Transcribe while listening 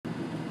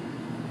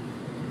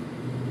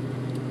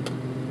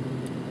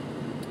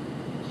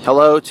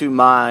Hello to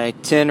my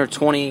 10 or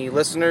 20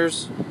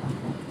 listeners.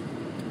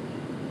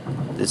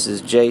 This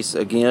is Jace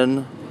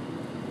again,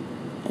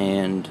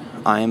 and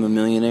I am a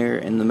millionaire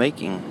in the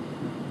making.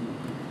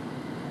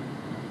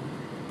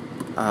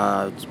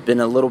 It's been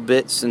a little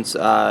bit since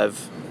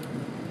I've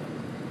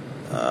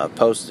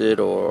posted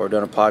or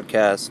done a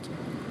podcast.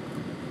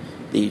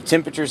 The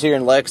temperatures here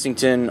in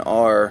Lexington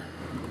are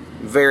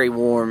very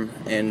warm,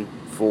 and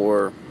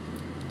for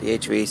the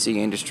HVAC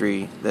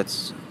industry,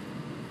 that's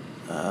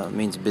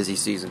means busy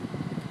season.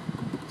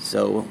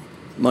 So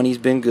money's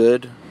been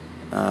good.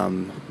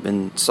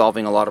 Been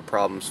solving a lot of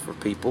problems for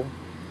people,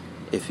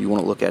 if you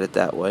want to look at it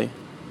that way.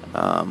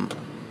 I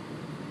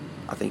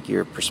think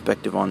your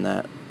perspective on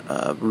that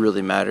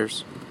really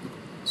matters.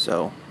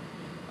 So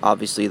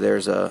obviously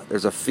there's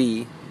a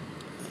fee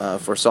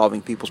for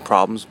solving people's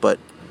problems, but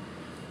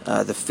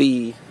the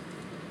fee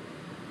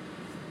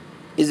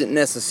isn't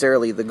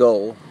necessarily the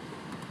goal.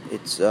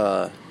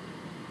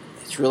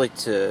 It's really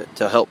to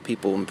help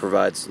people and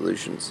provide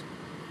solutions.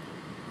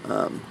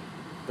 But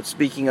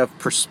speaking of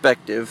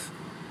perspective,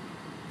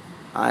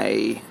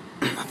 I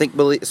think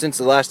since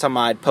the last time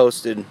I had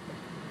posted,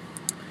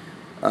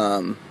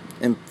 and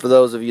for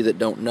those of you that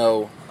don't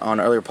know, on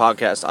an earlier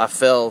podcast, I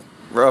fell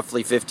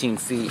roughly 15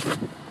 feet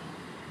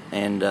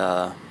and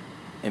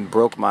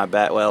broke my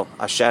back. Well,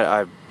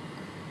 let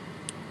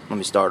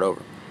me start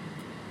over.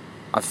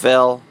 I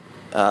fell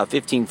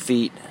 15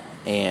 feet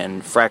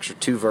and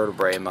fractured 2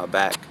 vertebrae in my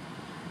back.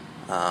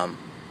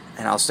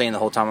 And I was saying the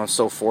whole time, I'm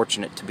so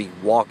fortunate to be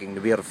walking,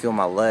 to be able to feel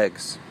my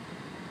legs,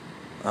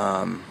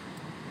 to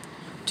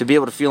be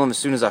able to feel them as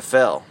soon as I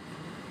fell,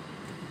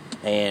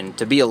 and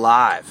to be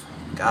alive.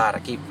 God, I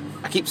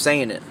keep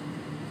saying it.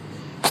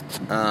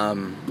 A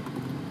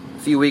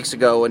few weeks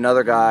ago,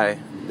 another guy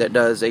that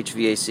does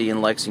HVAC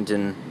in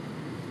Lexington,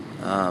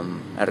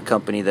 at a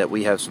company that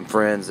we have some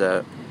friends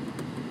that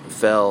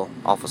fell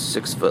off a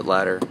 6-foot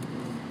ladder,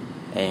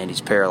 and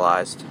he's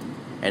paralyzed,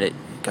 and it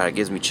kind of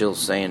gives me chills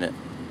saying it.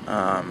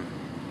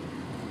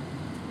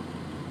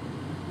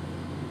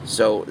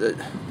 So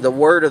the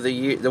word of the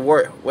year,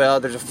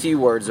 there's a few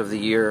words of the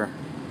year,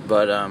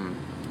 but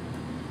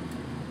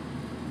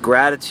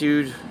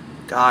gratitude.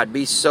 God,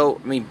 be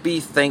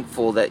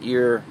thankful that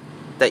you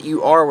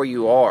are where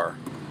you are.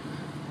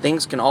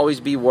 Things can always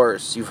be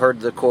worse. You've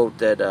heard the quote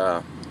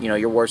that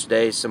your worst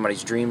day is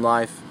somebody's dream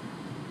life,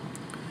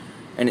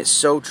 and it's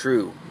so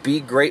true.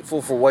 Be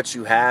grateful for what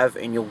you have,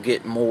 and you'll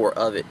get more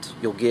of it.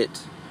 You'll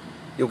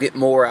get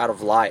more out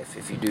of life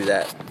if you do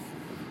that.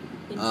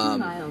 In 2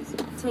 miles,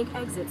 take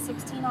exit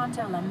 16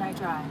 onto Alumni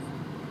Drive.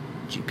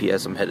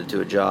 GPS, I'm headed to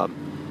a job.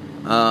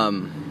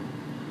 And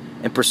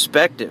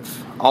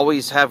perspective.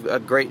 Always have a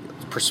great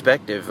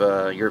perspective.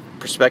 Your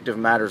perspective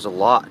matters a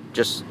lot.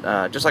 Just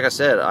like I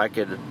said,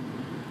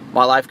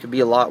 my life could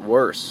be a lot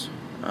worse.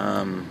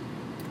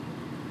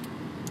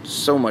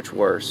 So much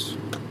worse.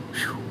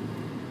 Whew.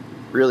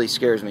 Really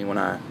scares me when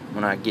I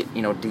get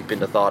deep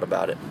into thought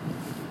about it.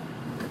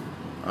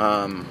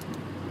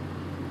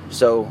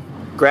 So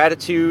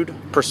gratitude,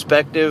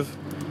 perspective,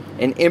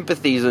 and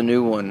empathy is a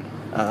new one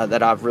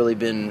that I've really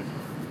been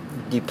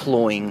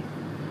deploying.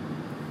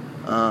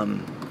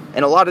 And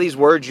a lot of these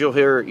words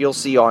you'll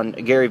see on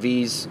Gary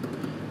V's,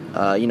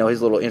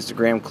 his little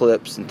Instagram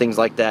clips and things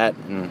like that.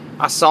 And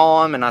I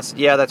saw them and I said,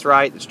 yeah, that's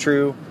right, it's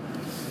true.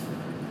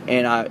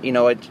 And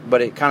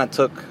but it kind of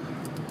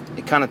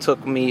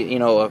took me,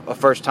 a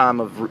first time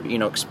of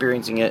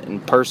experiencing it in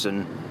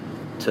person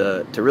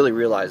to really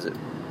realize it.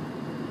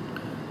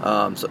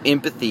 So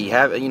empathy,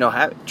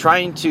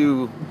 trying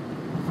to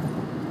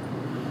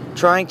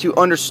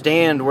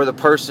understand where the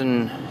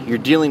person you're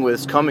dealing with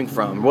is coming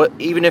from.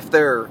 Even if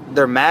they're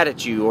mad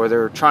at you, or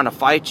they're trying to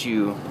fight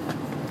you,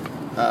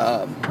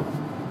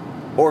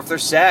 or if they're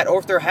sad, or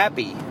if they're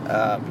happy.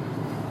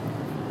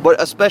 But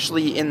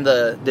especially in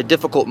the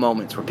difficult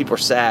moments where people are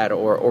sad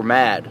or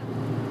mad,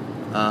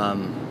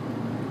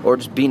 or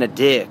just being a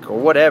dick or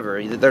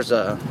whatever.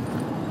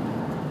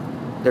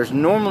 There's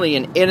normally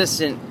an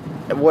innocent.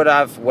 What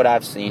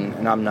I've seen,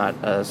 and I'm not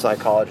a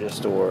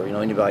psychologist or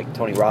anybody like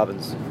Tony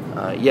Robbins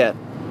yet,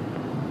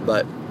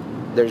 but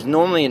there's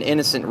normally an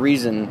innocent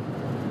reason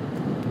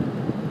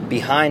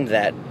behind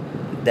that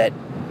bad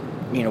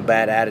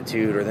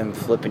attitude, or them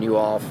flipping you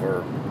off,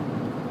 or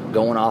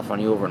going off on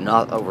you over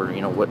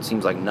what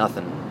seems like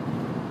nothing.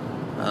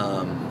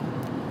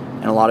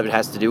 And a lot of it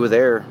has to do with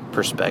their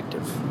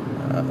perspective,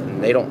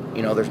 and they don't,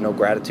 there's no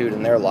gratitude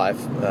in their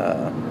life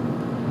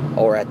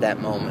or at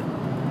that moment.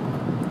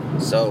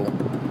 So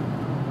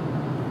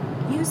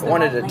I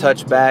wanted to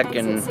touch back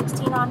and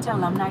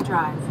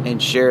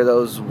share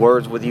those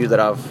words with you that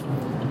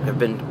have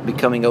been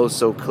becoming oh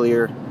so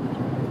clear.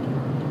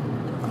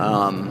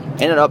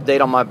 And an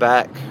update on my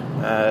back,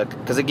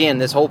 because again,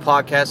 this whole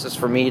podcast is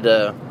for me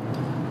to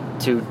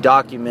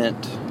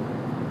document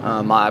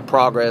my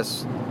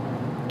progress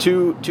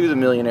to the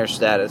millionaire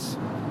status,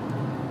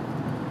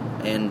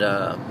 and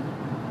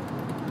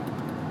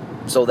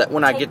so that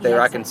when I get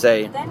there, I can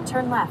say, then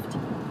turn left.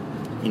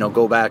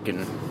 Go back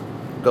and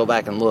go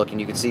back and look, and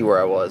you can see where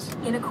I was.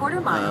 In a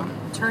quarter mile,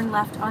 turn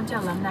left onto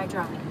Alumni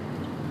Drive.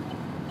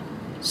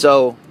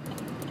 So,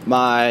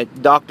 my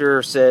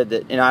doctor said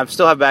that, and I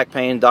still have back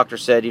pain. Doctor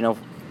said, you know,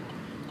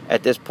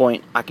 at this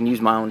point, I can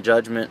use my own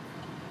judgment,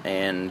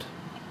 and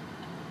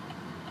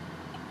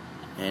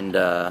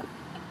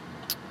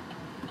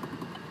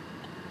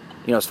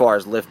you know, as far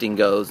as lifting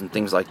goes and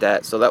things like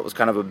that. So that was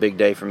kind of a big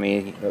day for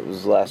me. That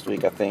was last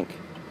week, I think.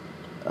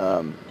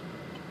 Kind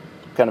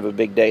of a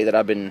big day that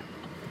I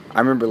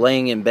remember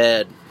laying in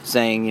bed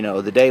saying, you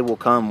know, the day will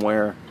come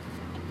where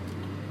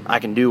I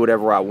can do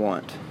whatever I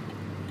want.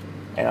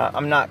 And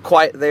I'm not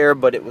quite there,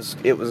 but it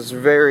was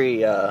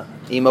very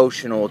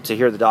emotional to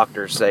hear the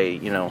doctor say,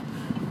 you know,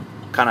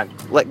 kind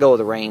of let go of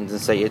the reins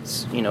and say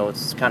it's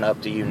kind of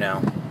up to you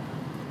now.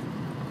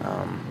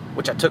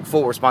 Which I took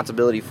full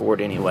responsibility for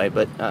it anyway,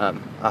 but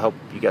I hope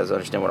you guys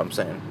understand what I'm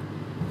saying.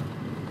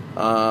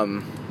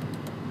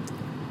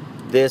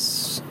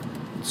 This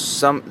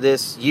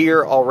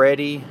year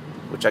already,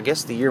 which I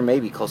guess the year may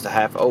be close to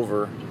half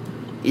over,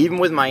 even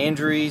with my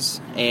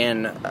injuries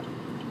and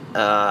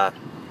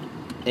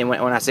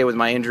when I say with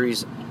my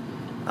injuries,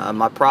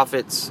 my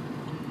profits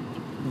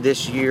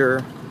this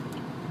year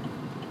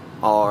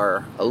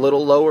are a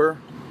little lower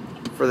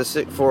for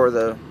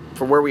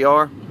where we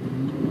are.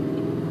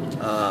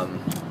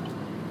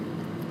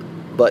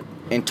 But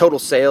in total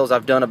sales,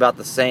 I've done about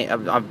the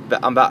same. I'm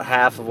about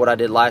half of what I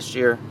did last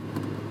year.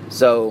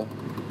 So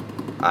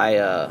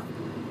I'm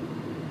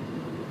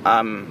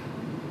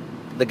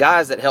the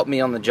guys that help me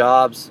on the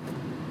jobs.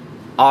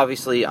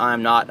 Obviously,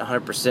 I'm not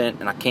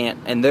 100%, and I can't.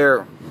 And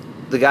the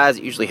guys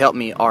that usually help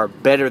me are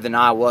better than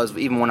I was,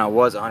 even when I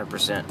was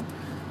 100%.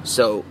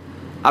 So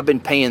I've been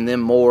paying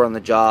them more on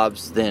the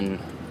jobs than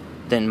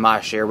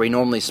my share. We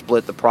normally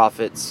split the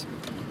profits,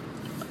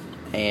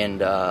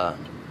 and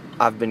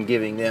I've been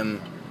giving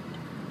them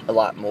a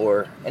lot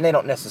more, and they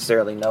don't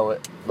necessarily know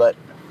it, but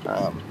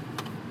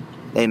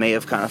they may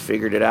have kind of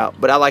figured it out.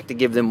 But I like to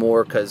give them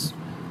more because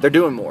they're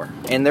doing more,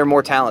 and they're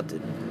more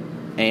talented,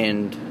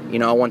 and you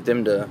know, I want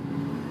them to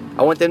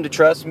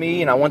trust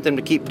me, and I want them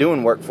to keep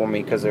doing work for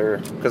me because they're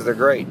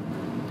great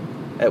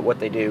at what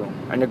they do,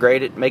 and they're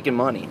great at making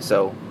money.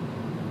 So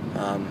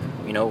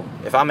you know,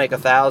 if I make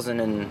 $1,000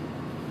 and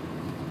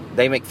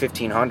they make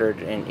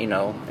 $1,500, and you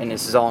know, and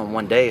this is all in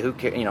one day, who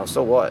cares? You know,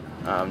 so what?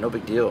 No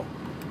big deal.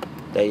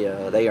 They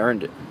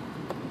earned it.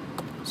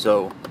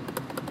 So,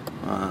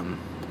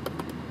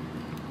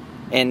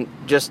 and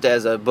just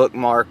as a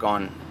bookmark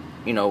on,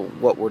 you know,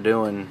 what we're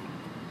doing,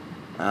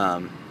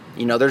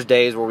 you know, there's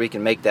days where we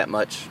can make that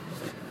much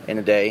in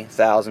a day,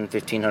 $1,000,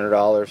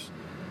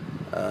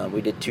 $1,500.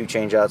 We did 2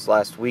 changeouts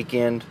last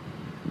weekend,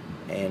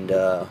 and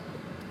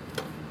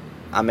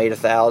I made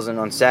 $1,000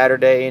 on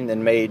Saturday, and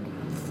then made,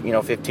 you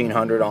know,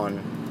 $1,500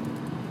 on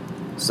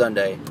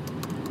Sunday.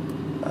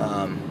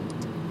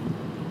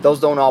 Those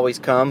don't always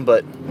come,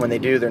 but when they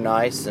do, they're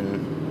nice.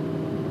 And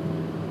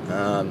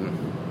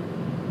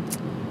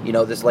you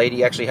know, this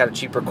lady actually had a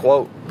cheaper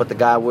quote, but the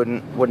guy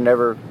wouldn't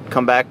ever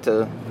come back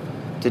to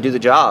do the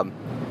job.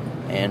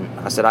 And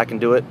I said I can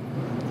do it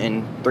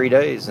in 3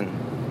 days,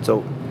 and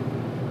so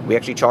we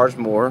actually charged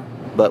more,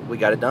 but we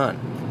got it done.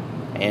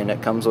 And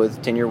it comes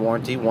with 10-year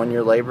warranty,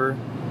 1-year labor,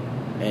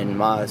 and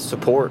my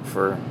support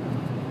for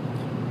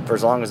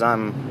as long as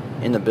I'm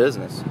in the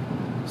business.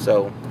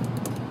 So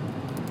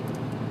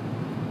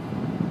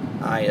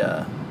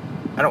I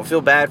don't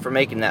feel bad for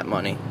making that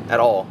money at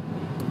all.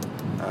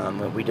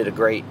 We did a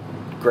great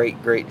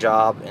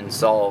job and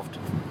solved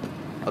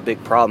a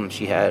big problem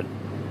she had,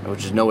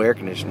 which is no air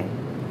conditioning.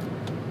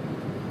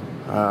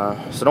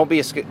 So don't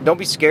be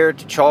scared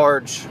to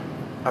charge.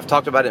 I've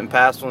talked about it in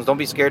past ones. Don't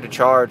be scared to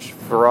charge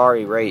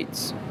Ferrari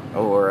rates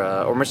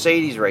or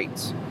Mercedes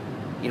rates.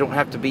 You don't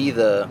have to be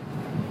the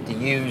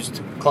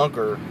used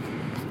clunker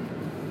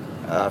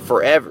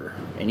forever.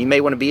 And you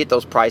may want to be at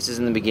those prices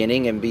in the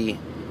beginning and be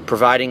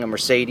providing a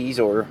Mercedes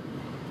or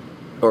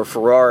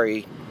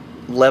Ferrari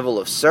level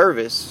of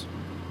service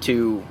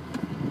to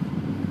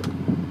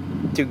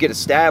get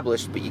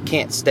established, but you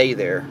can't stay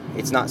there.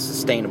 It's not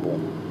sustainable.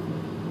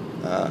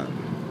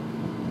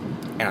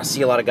 And I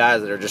see a lot of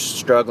guys that are just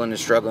struggling.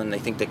 They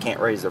think they can't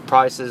raise their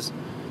prices,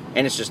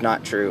 and it's just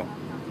not true.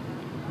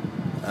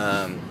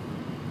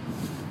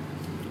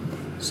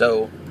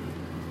 So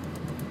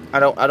I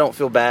don't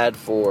feel bad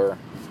for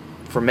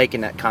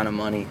making that kind of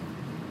money.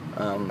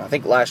 I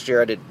think last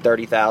year I did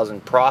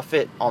 $30,000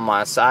 profit on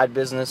my side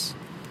business,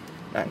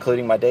 not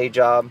including my day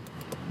job.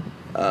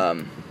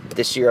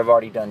 This year I've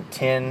already done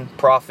 10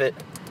 profit,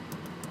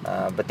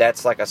 but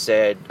that's, like I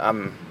said,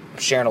 I'm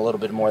sharing a little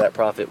bit more of that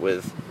profit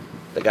with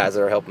the guys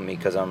that are helping me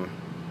because I'm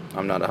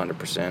not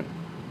 100%,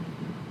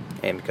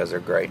 and because they're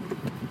great.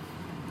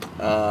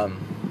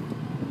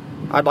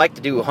 I'd like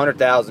to do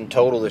 100,000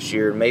 total this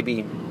year,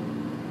 maybe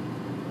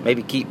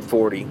keep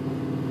 40.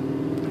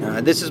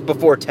 This is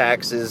before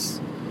taxes.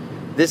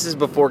 This is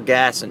before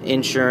gas and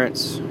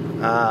insurance.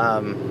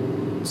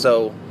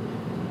 So,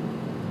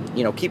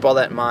 you know, keep all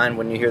that in mind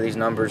when you hear these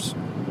numbers.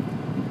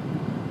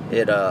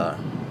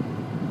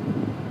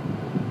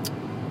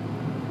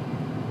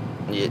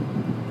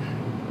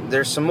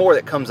 there's some more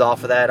that comes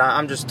off of that.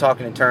 I'm just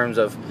talking in terms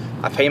of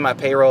I pay my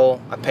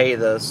payroll, I pay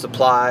the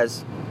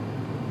supplies,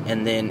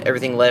 and then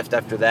everything left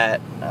after that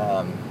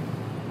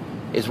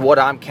is what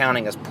I'm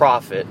counting as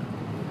profit,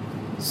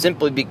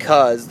 simply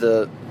because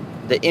the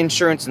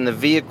insurance and the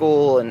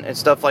vehicle and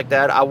stuff like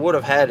that, I would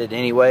have had it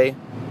anyway,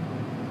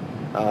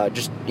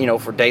 just,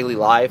 for daily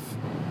life.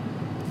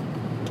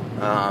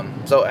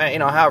 So,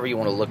 however you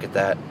want to look at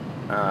that,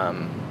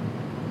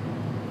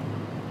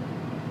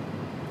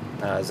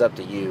 is up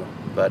to you.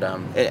 But,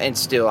 and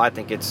still, I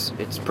think it's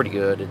pretty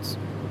good. It's,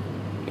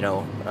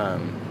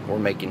 we're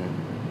making,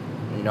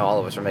 all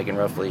of us are making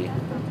roughly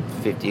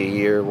 $50 a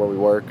year where we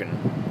work,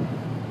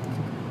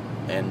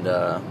 and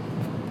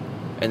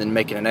then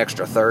making an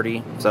extra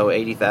 $30, so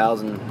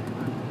 $80,000.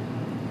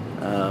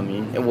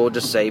 And we'll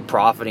just say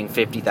profiting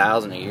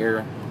 $50,000 a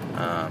year.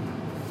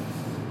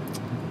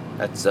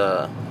 That's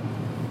I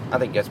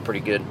think that's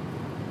pretty good.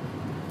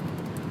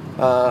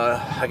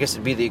 I guess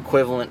it'd be the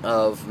equivalent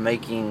of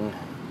making,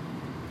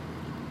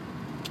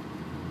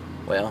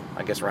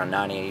 I guess around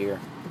 $90 a year.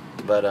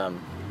 But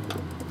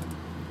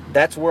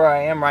that's where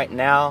I am right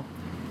now.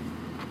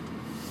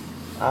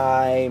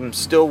 I'm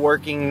still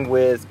working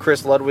with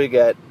Chris Ludwig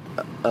at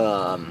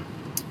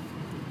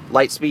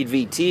Lightspeed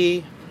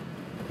VT.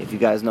 If you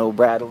guys know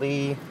Brad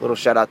Lee, little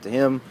shout out to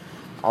him.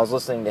 I was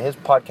listening to his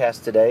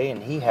podcast today,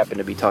 and he happened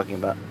to be talking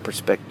about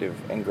perspective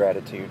and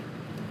gratitude.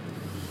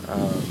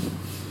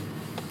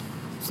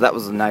 So that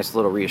was a nice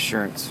little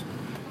reassurance.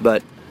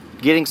 But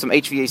getting some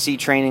HVAC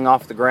training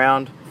off the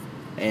ground,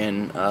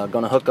 and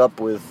going to hook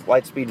up with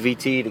Lightspeed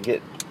VT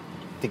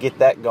to get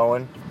that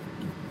going.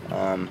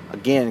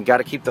 Again, got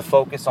to keep the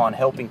focus on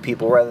helping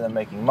people rather than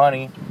making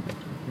money.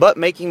 But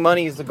making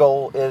money is the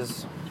goal.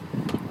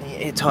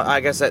 I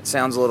guess that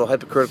sounds a little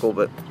hypocritical,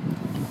 but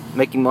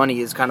making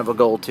money is kind of a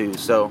goal too.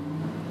 So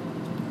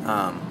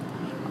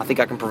I think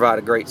I can provide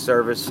a great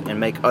service and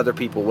make other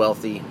people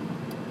wealthy.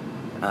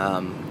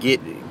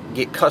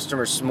 Get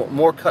customers,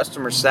 more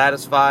customers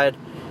satisfied,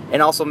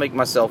 and also make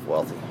myself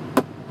wealthy.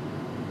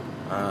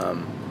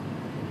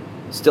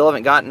 Still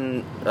haven't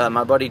gotten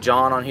my buddy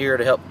John on here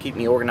to help keep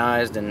me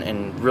organized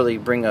and really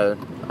bring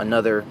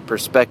another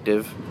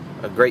perspective,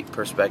 a great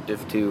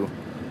perspective to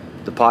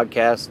the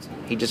podcast.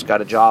 He just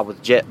got a job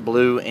with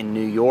JetBlue in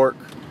New York,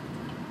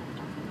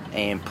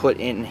 and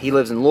he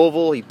lives in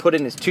Louisville. He put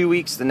in his 2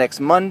 weeks the next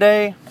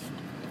Monday,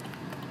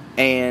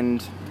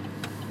 and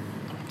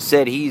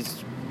said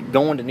he's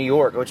going to New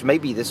York, which may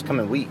be this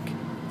coming week.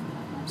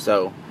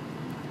 So,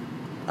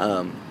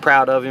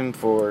 proud of him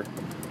for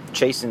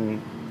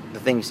chasing the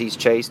things he's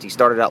chased. He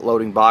started out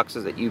loading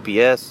boxes at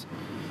UPS.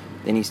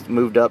 Then he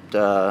moved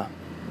to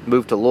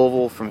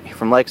Louisville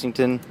from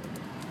Lexington,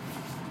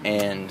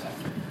 and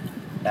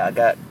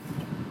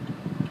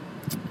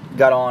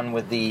got on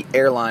with the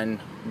airline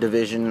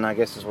division, I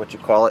guess is what you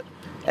call it,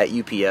 at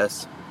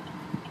UPS.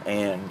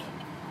 And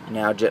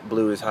now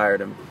JetBlue has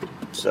hired him,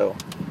 so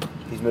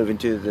he's moving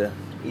to the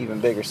even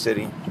bigger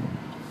city.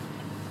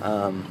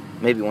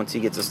 Maybe once he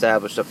gets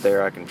established up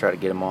there, I can try to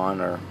get him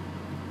on, or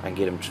I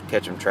can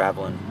catch him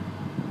traveling.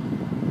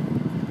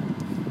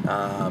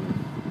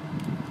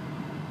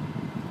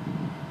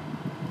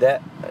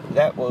 That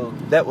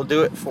will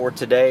do it for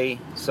today.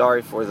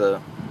 Sorry for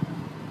the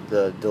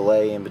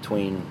delay in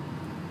between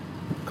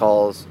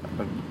calls.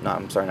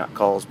 Not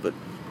calls, but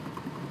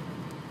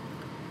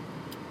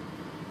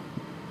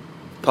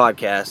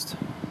podcast.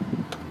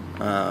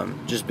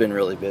 Just been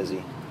really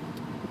busy.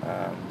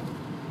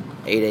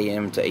 8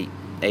 a.m. to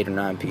 8 or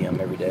 9 p.m.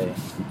 every day.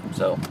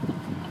 So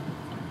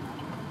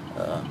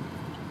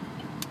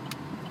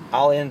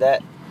I'll end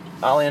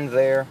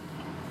there.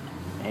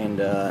 And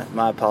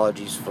my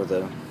apologies for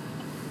the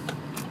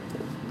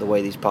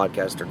way these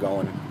podcasts are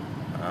going.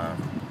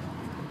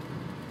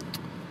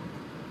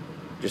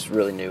 Just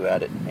really new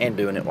at it and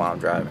doing it while I'm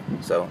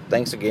driving. So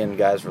thanks again,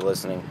 guys, for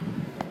listening.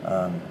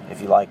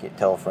 If you like it,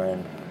 tell a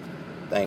friend.